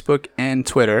 Facebook, and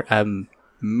Twitter. I'm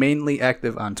mainly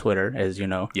active on Twitter, as you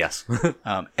know. Yes.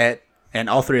 And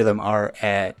all three of them are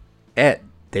at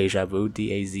Deja Vu,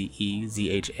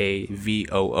 DAZEZHAVOO.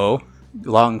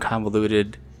 Long,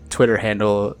 convoluted Twitter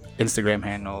handle, Instagram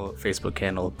handle, Facebook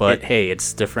handle, but hey,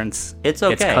 it's different. It's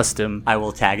okay. It's custom. I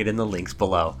will tag it in the links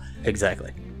below.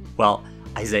 Exactly. Well,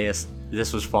 Isaias,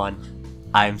 this was fun.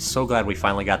 I'm so glad we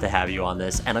finally got to have you on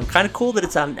this, and I'm kind of cool that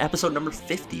it's on episode number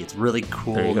 50. It's a really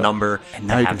cool number. And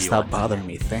now you can stop bothering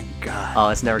me. Thank God. Oh,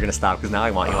 it's never going to stop because now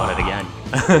I want you on it again.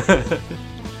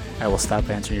 I will stop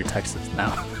answering your texts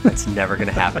now. It's never going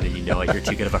to happen, and you know it. You're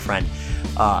too good of a friend.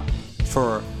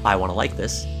 For I Want to Like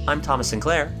This, I'm Thomas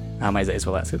Sinclair. I'm Isaias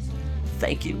Velazquez.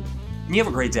 Thank you. And you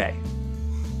have a great day.